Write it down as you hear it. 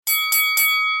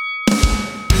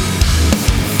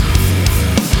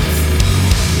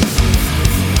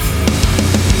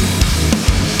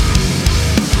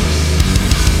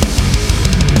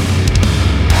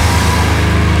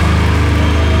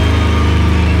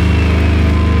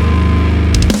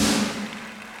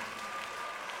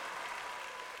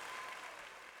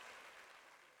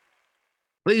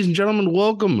Ladies and gentlemen,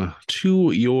 welcome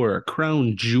to your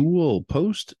Crown Jewel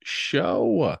post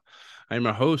show. I'm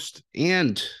a host,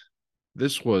 and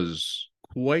this was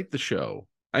quite the show.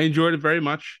 I enjoyed it very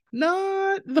much.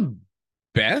 Not the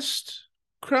best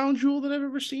Crown Jewel that I've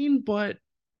ever seen, but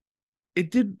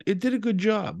it did a good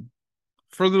job.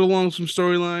 Furthered along some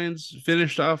storylines,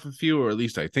 finished off a few, or at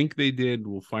least I think they did.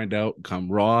 We'll find out come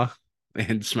Raw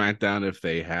and SmackDown if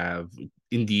they have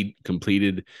indeed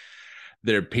completed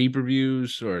their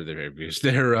pay-per-views or their pay-per-views,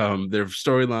 their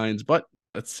storylines. But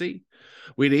let's see.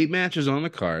 We had 8 matches on the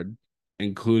card,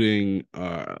 including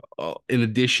in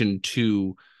addition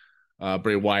to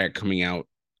Bray Wyatt coming out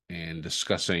and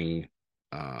discussing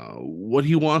what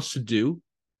he wants to do,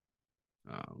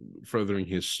 furthering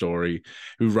his story,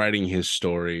 rewriting his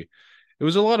story. It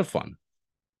was a lot of fun.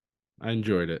 I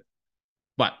enjoyed it.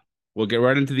 But we'll get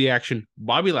right into the action.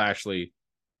 Bobby Lashley,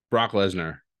 Brock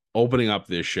Lesnar opening up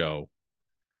this show.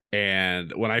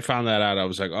 And when I found that out, I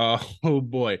was like, oh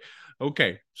boy.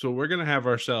 Okay, so we're going to have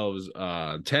ourselves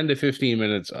 10 to 15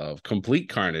 minutes of complete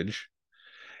carnage.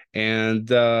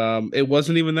 And it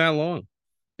wasn't even that long.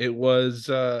 It was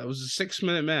a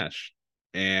 6-minute match.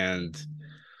 And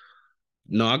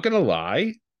not going to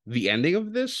lie, the ending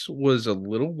of this was a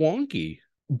little wonky.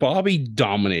 Bobby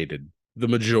dominated the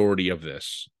majority of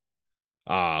this.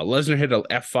 Lesnar hit a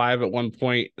F5 at one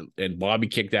point, and Bobby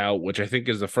kicked out, which I think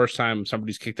is the first time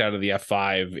somebody's kicked out of the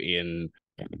F5 in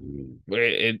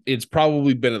it's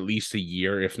probably been at least a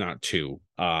year, if not two.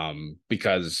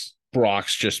 Because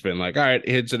Brock's just been like, all right,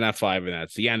 hits an F5 and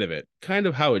that's the end of it. Kind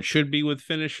of how it should be with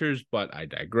finishers, but I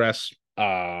digress.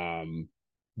 Bobby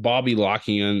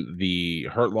locking in the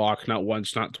Hurt Lock not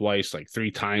once, not twice, like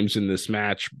 3 times in this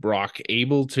match. Brock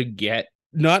able to get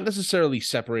not necessarily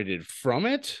separated from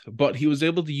it, but he was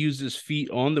able to use his feet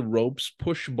on the ropes,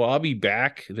 push Bobby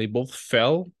back. They both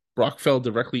fell. Brock fell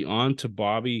directly onto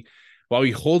Bobby.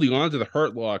 Bobby holding on to the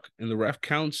Hurt Lock, and the ref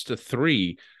counts to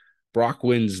 3. Brock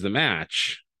wins the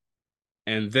match.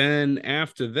 And then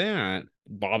after that,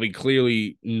 Bobby,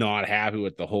 clearly not happy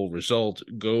with the whole result,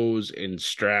 goes and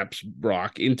straps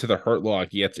Brock into the Hurt Lock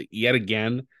yet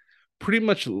again, pretty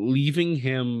much leaving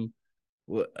him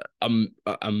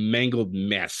a mangled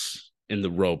mess in the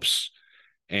ropes.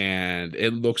 And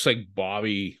it looks like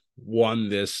Bobby won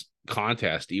this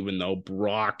contest, even though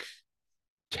Brock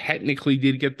technically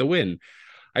did get the win.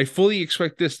 I fully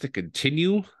expect this to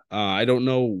continue. I don't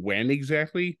know when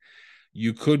exactly.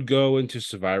 You could go into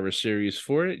Survivor Series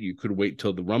for it. You could wait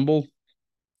till the Rumble,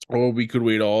 or we could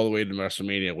wait all the way to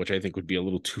WrestleMania, which I think would be a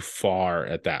little too far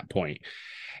at that point.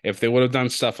 If they would have done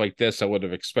stuff like this, I would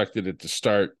have expected it to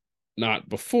start not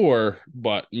before,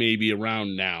 but maybe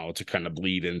around now to kind of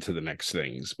bleed into the next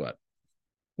things, but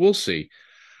we'll see.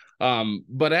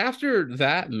 But after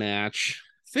that match,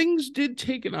 things did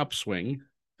take an upswing,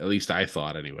 at least I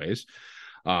thought anyways.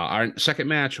 Our second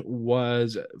match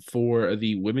was for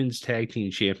the Women's Tag Team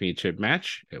Championship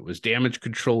match. It was Damage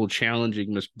Control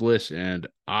challenging Miss Bliss and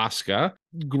Asuka.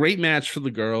 Great match for the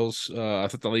girls. I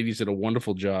thought the ladies did a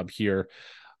wonderful job here.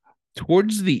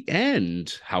 Towards the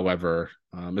end, however,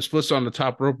 Miss Bliss on the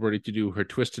top rope, ready to do her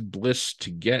Twisted Bliss to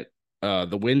get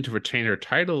the win to retain her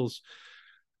titles,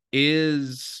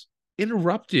 is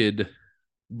interrupted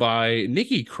by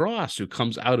Nikki Cross, who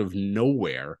comes out of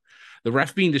nowhere. The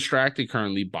ref being distracted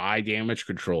currently by Damage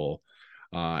Control.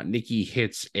 Nikki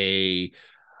hits a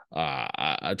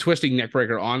twisting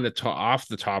neckbreaker on the off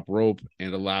the top rope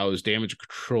and allows Damage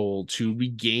Control to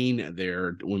regain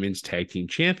their women's tag team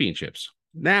championships.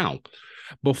 Now,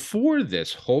 before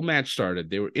this whole match started,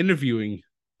 they were interviewing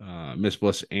Miss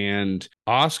Bliss and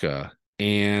Asuka.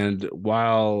 And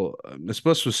while Miss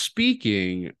Bliss was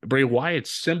speaking, Bray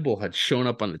Wyatt's symbol had shown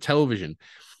up on the television,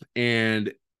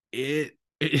 and it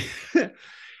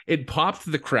it popped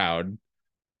the crowd.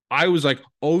 I was like,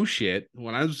 oh shit,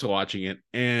 when I was watching it,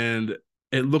 and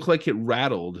it looked like it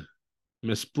rattled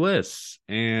Miss Bliss.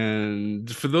 And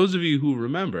for those of you who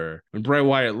remember, when Bray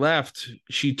Wyatt left,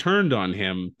 she turned on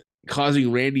him,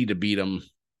 causing Randy to beat him.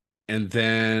 And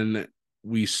then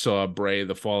we saw Bray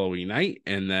the following night,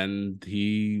 and then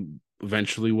he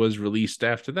eventually was released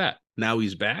after that. Now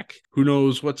he's back. Who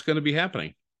knows what's going to be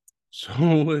happening?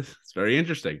 So it's very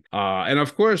interesting. And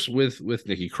of course, with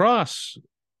Nikki Cross,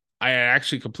 I had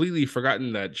actually completely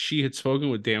forgotten that she had spoken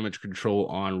with Damage Control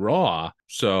on Raw.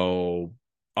 So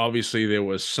obviously there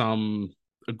was some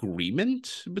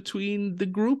agreement between the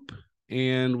group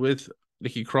and with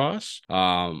Nikki Cross.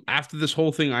 After this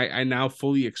whole thing, I now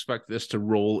fully expect this to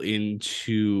roll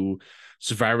into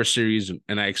Survivor Series,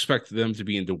 and I expect them to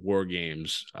be into War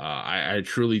Games. I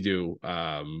truly do.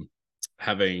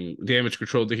 having Damage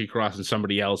Control, Nikki Cross, and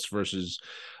somebody else versus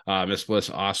Miss Bliss,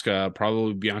 Asuka,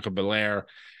 probably Bianca Belair,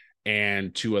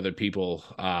 and 2 other people.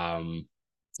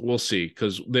 We'll see,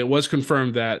 because it was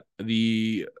confirmed that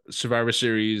the Survivor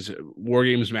Series War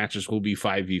Games matches will be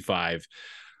 5v5.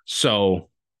 So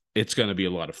it's going to be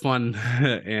a lot of fun.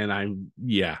 And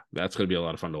that's going to be a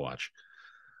lot of fun to watch.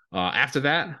 After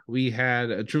that, we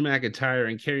had Drew McIntyre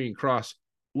and Karrion Kross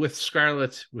with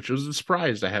Scarlett, which was a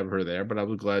surprise to have her there, but I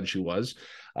was glad she was,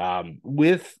 in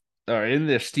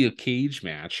their steel cage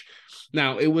match.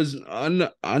 Now, it was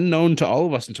unknown to all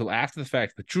of us until after the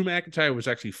fact that Drew McIntyre was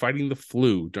actually fighting the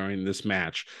flu during this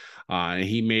match. And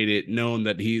he made it known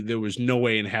that there was no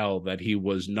way in hell that he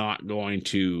was not going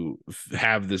to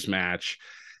have this match.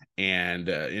 And,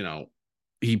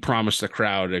 he promised the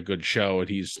crowd a good show, and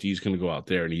he's going to go out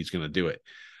there and he's going to do it.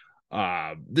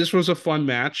 This was a fun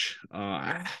match.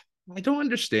 I don't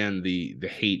understand the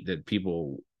hate that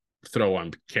people throw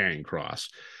on Karrion Kross.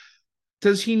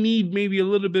 Does he need maybe a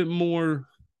little bit more,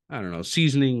 I don't know,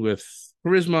 seasoning with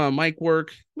charisma, mic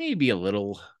work? Maybe a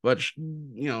little, but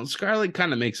Scarlett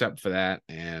kind of makes up for that.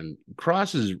 And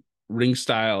Kross's ring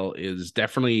style is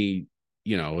definitely,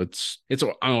 it's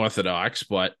unorthodox,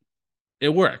 but it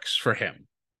works for him.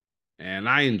 And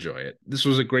I enjoy it. This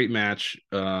was a great match.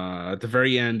 At the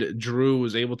very end, Drew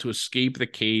was able to escape the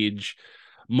cage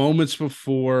moments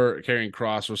before Karrion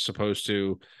Kross was supposed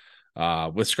to,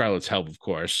 with Scarlett's help, of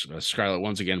course. Scarlett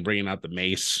once again bringing out the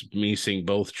mace, macing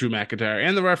both Drew McIntyre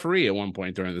and the referee at one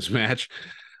point during this match.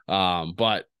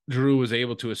 But Drew was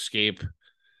able to escape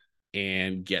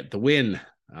and get the win.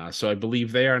 So I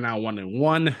believe they are now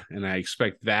 1-1, and I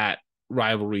expect that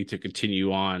rivalry to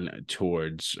continue on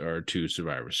to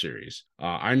Survivor Series.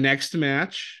 Our next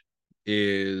match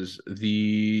is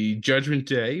the Judgment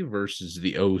Day versus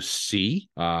the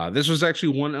OC. This was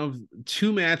actually one of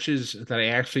 2 matches that I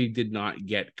actually did not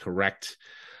get correct.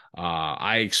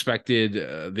 I expected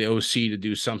the OC to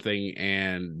do something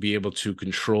and be able to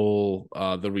control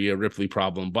the Rhea Ripley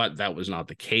problem, but that was not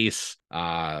the case.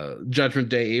 Judgment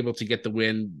Day able to get the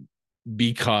win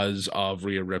because of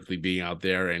Rhea Ripley being out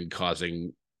there and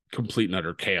causing complete and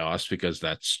utter chaos, because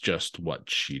that's just what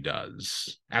she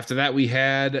does. After that, we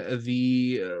had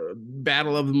the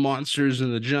Battle of the Monsters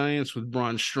and the Giants with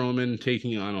Braun Strowman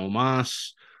taking on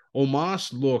Omos.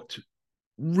 Omos looked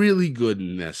really good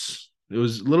in this. It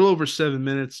was a little over 7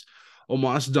 minutes.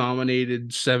 Omos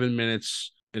dominated 7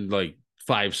 minutes in like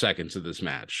 5 seconds of this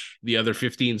match. The other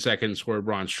 15 seconds were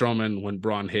Braun Strowman when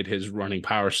Braun hit his running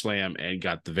power slam and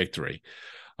got the victory.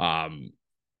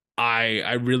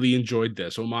 I really enjoyed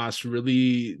this. Omos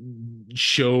really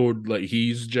showed like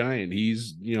he's giant.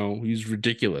 He's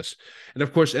ridiculous. And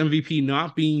of course, MVP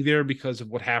not being there because of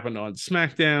what happened on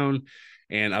SmackDown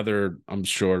and other, I'm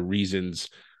sure, reasons,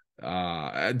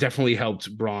 definitely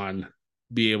helped Braun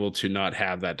be able to not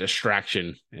have that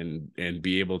distraction and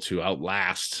be able to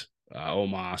outlast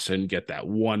Omos and get that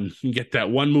one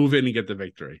move in and get the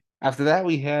victory. After that,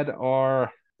 we had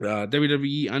our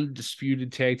WWE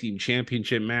Undisputed Tag Team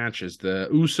Championship match as the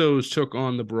Usos took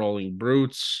on the Brawling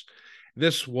Brutes.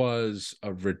 This was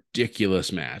a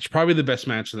ridiculous match. Probably the best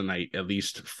match of the night, at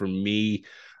least for me.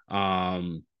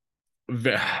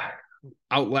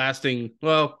 Outlasting,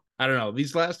 well, I don't know.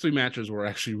 These last 3 matches were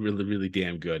actually really, really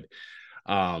damn good.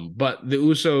 But the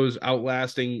Usos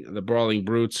outlasting the Brawling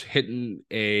Brutes, hitting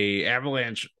a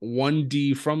avalanche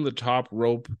 1D from the top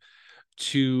rope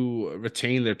to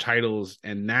retain their titles,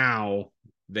 and now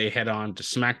they head on to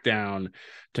SmackDown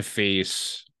to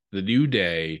face the New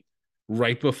Day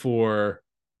right before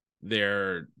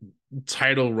their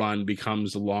title run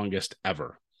becomes the longest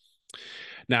ever.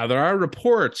 Now, there are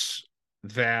reports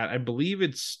that I believe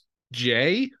it's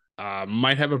Jay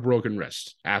might have a broken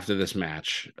wrist after this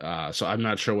match. So I'm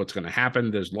not sure what's going to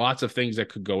happen. There's lots of things that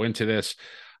could go into this.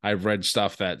 I've read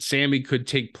stuff that Sammy could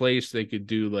take place. They could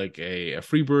do like a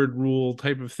Freebird rule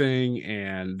type of thing,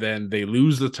 and then they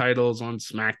lose the titles on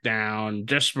SmackDown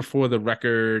just before the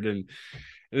record. And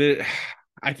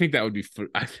I think that would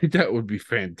be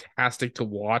fantastic to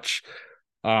watch.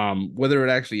 Whether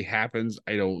it actually happens,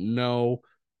 I don't know,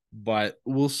 but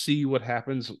we'll see what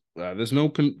happens. There's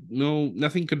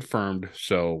nothing confirmed,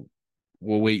 so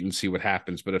we'll wait and see what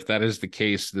happens. But if that is the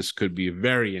case, this could be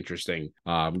very interesting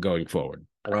going forward.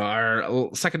 Our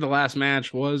second to last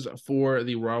match was for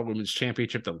the Raw Women's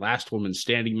Championship, the last woman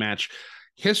standing match.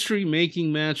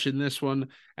 History-making match in this one,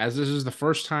 as this is the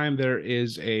first time there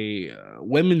is a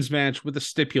women's match with a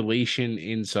stipulation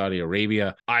in Saudi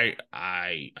Arabia.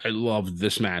 I loved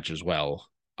this match as well.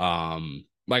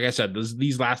 Like I said,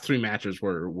 these last 3 matches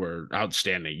were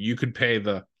outstanding. You could pay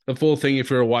the the full thing, if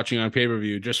you were watching on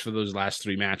pay-per-view, just for those last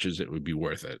 3 matches, it would be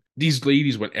worth it. These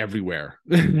ladies went everywhere,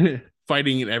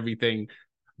 fighting and everything,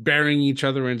 burying each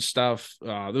other and stuff.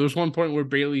 There was one point where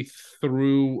Bayley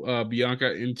threw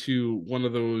Bianca into one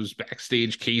of those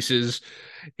backstage cases,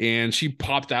 and she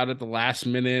popped out at the last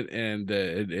minute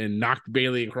and knocked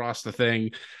Bayley across the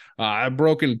thing.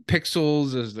 Broken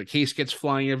pixels as the case gets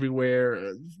flying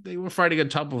everywhere. They were fighting on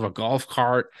top of a golf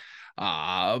cart.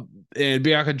 And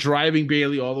Bianca driving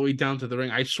Bayley all the way down to the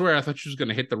ring. I swear I thought she was going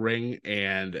to hit the ring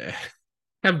and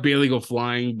have Bayley go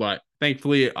flying, but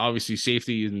thankfully, obviously,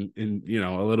 safety and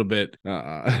a little bit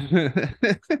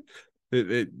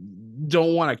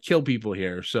don't want to kill people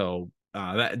here, so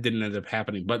that didn't end up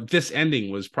happening. But this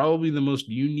ending was probably the most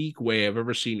unique way I've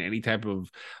ever seen any type of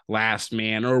last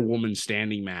man or woman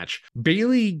standing match.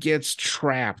 Bayley gets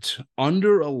trapped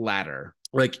under a ladder,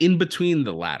 like in between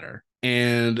the ladder,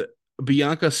 and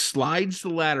Bianca slides the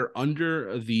ladder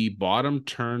under the bottom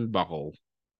turnbuckle,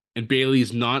 and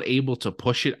Bayley's not able to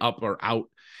push it up or out,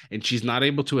 and she's not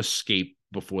able to escape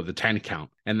before the 10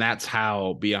 count. And that's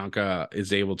how Bianca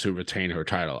is able to retain her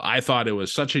title. I thought it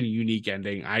was such a unique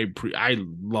ending. I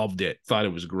loved it. Thought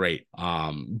it was great.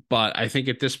 But I think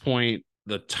at this point,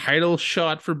 the title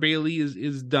shot for Bayley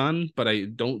is done, but I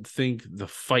don't think the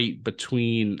fight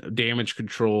between Damage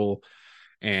Control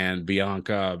and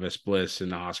Bianca, Miss Bliss,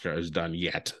 and Asuka is done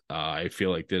yet. I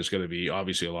feel like there's going to be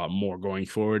obviously a lot more going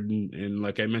forward. And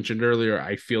like I mentioned earlier,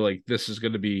 I feel like this is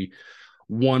going to be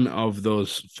one of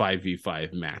those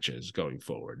 5v5 matches going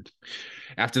forward.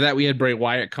 After that, we had Bray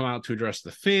Wyatt come out to address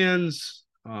the fans,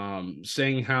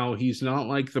 saying how he's not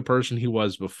like the person he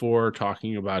was before,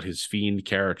 talking about his Fiend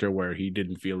character where he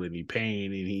didn't feel any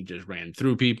pain and he just ran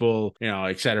through people,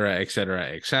 et cetera, et cetera,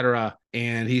 et cetera.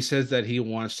 And he says that he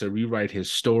wants to rewrite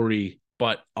his story,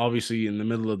 but obviously in the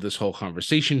middle of this whole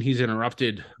conversation, he's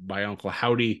interrupted by Uncle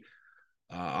Howdy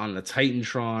on the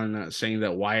Titantron, saying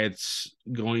that Wyatt's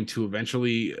going to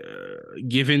eventually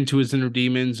give in to his inner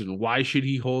demons, and why should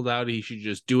he hold out? He should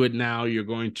just do it now. You're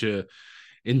going to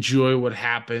enjoy what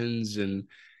happens. And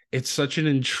it's such an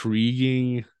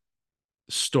intriguing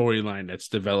storyline that's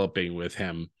developing with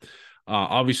him.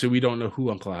 Obviously, we don't know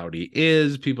who Uncle Howdy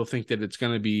is. People think that it's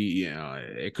going to be,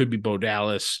 it could be Bo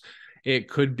Dallas. It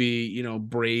could be,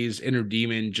 Bray's inner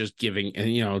demon just giving,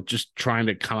 and, just trying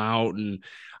to come out. And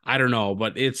I don't know,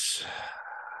 but it's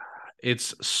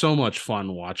so much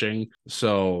fun watching.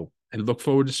 So I look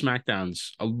forward to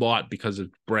SmackDowns a lot because of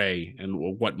Bray and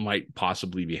what might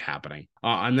possibly be happening.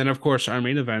 And then, of course, our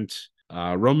main event,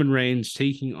 Roman Reigns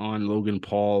taking on Logan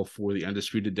Paul for the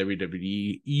undisputed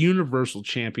WWE Universal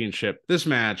Championship. This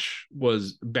match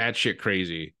was batshit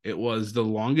crazy. It was the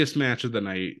longest match of the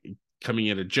night, coming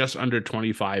in at just under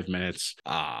 25 minutes.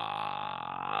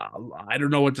 I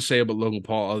don't know what to say about Logan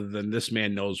Paul other than this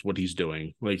man knows what he's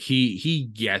doing. Like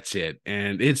he gets it,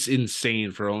 and it's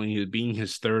insane for only being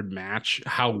his third match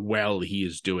how well he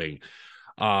is doing.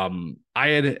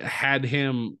 I had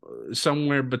him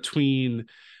somewhere between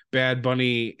Bad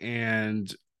Bunny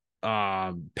and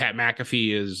Pat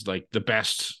McAfee is like the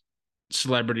best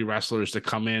celebrity wrestlers to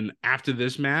come in after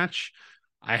this match.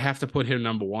 I have to put him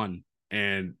number one.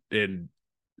 And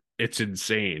it's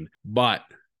insane. But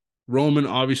Roman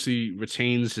obviously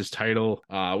retains his title.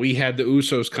 We had the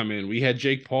Usos come in. We had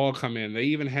Jake Paul come in. They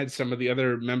even had some of the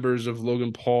other members of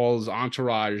Logan Paul's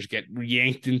entourage get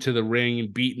yanked into the ring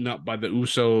and beaten up by the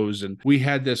Usos. And we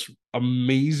had this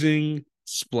amazing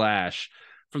splash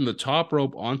from the top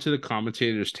rope onto the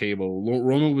commentator's table.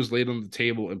 Roman was laid on the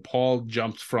table, and Paul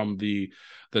jumped from the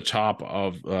top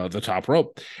of the top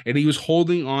rope, and he was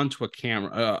holding on to a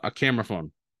camera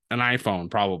phone, an iPhone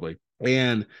probably,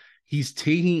 and he's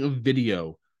taking a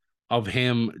video of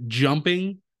him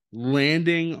jumping,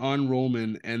 landing on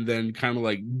Roman, and then kind of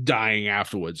like dying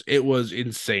afterwards. It was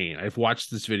insane. I've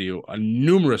watched this video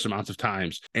numerous amounts of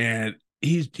times, and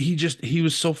he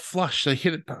was so flush. They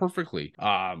hit it perfectly.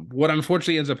 What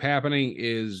unfortunately ends up happening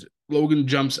is Logan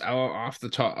jumps out off the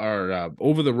top or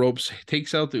over the ropes,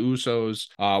 takes out the Usos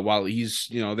while he's,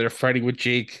 they're fighting with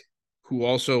Jake, who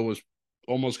also was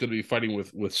almost going to be fighting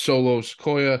with Solo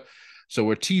Sikoa. So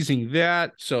we're teasing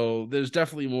that. So there's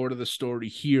definitely more to the story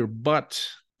here. But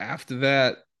after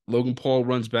that, Logan Paul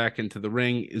runs back into the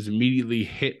ring, is immediately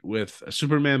hit with a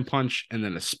Superman punch and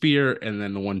then a spear and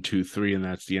then the 1, 2, 3, and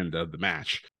that's the end of the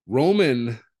match.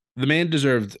 Roman, the man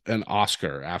deserved an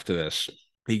Oscar after this.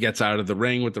 He gets out of the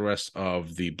ring with the rest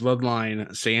of the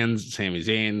bloodline, sans Sami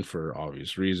Zayn for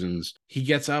obvious reasons. He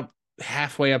gets up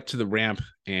halfway up to the ramp,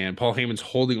 and Paul Heyman's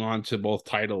holding on to both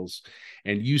titles.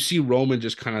 And you see Roman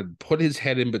just kind of put his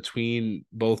head in between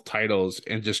both titles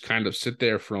and just kind of sit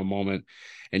there for a moment.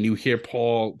 And you hear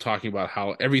Paul talking about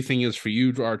how everything is for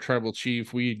you, our tribal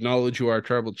chief. We acknowledge you, our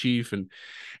tribal chief. And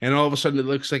all of a sudden it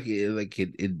looks like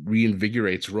it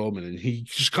reinvigorates Roman. And he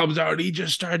just comes out and he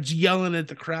just starts yelling at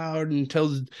the crowd and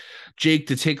tells Jake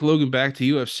to take Logan back to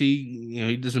UFC. You know,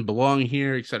 he doesn't belong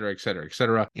here, et cetera, et cetera, et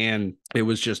cetera. And it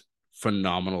was just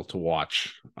phenomenal to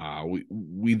watch.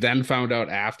 We then found out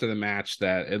after the match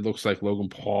that it looks like Logan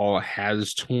Paul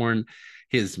has torn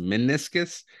his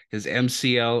meniscus, his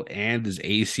MCL, and his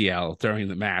ACL during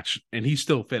the match, and he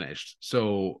still finished.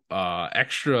 So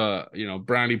extra,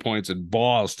 brownie points and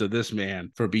balls to this man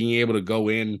for being able to go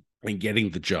in and getting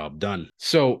the job done.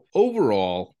 So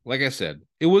overall, like I said,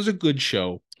 it was a good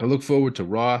show. I look forward to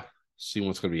Raw, seeing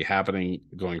what's going to be happening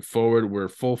going forward. We're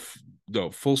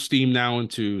full steam now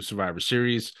into Survivor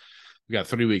Series. We got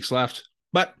 3 weeks left,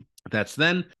 but that's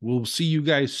then. We'll see you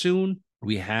guys soon.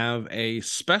 We have a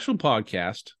special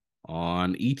podcast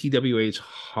on ETWA's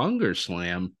Hunger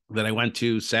Slam that I went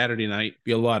to Saturday night.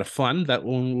 Be a lot of fun. That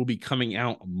one will be coming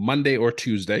out Monday or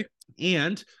Tuesday.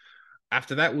 And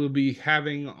after that, we'll be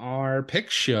having our pick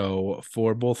show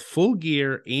for both Full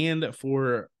Gear and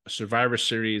for Survivor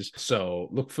Series. So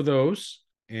look for those.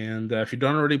 And if you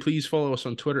don't already, please follow us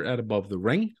on Twitter at Above the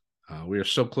Ring. We are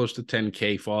so close to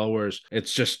 10K followers.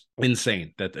 It's just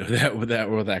insane that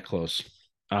we're that close.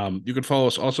 You can follow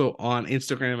us also on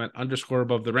Instagram at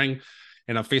 _above the ring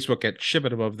and on Facebook at Ship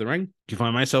It Above the Ring. You can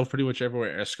find myself pretty much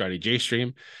everywhere as Scotty J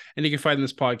Stream. And you can find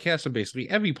this podcast on basically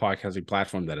every podcasting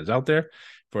platform that is out there.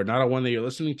 For not a one that you're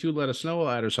listening to, let us know. We'll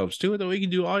add ourselves to it. That way you can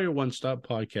do all your one-stop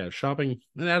podcast shopping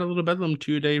and add a little bedlam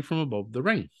to your day from Above the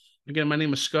Ring. Again, my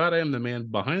name is Scott. I am the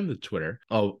man behind the Twitter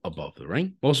of Above the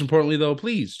Ring. Most importantly, though,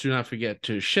 please do not forget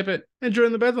to ship it and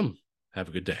join the bedlam. Have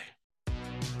a good day.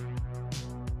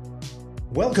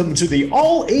 Welcome to the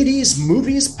All 80s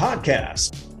Movies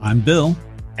Podcast. I'm Bill.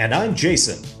 And I'm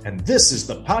Jason. And this is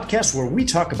the podcast where we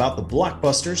talk about the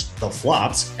blockbusters, the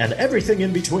flops, and everything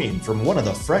in between from one of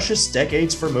the freshest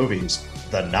decades for movies,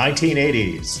 the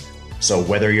 1980s. So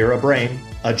whether you're a brain,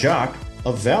 a jock,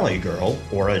 a valley girl,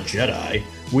 or a Jedi,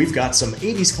 we've got some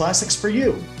 80s classics for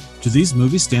you. Do these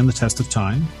movies stand the test of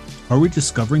time? Are we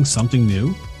discovering something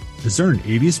new? Is there an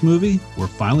 80s movie we're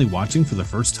finally watching for the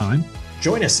first time?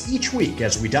 Join us each week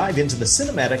as we dive into the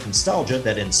cinematic nostalgia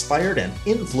that inspired and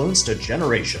influenced a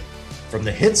generation. From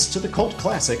the hits to the cult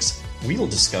classics, we'll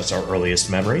discuss our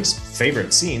earliest memories,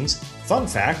 favorite scenes, fun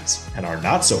facts, and our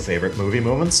not-so-favorite movie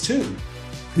moments, too.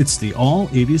 It's the All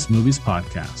 80s Movies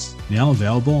Podcast, now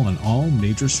available on all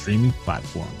major streaming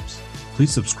platforms.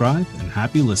 Please subscribe and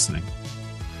happy listening.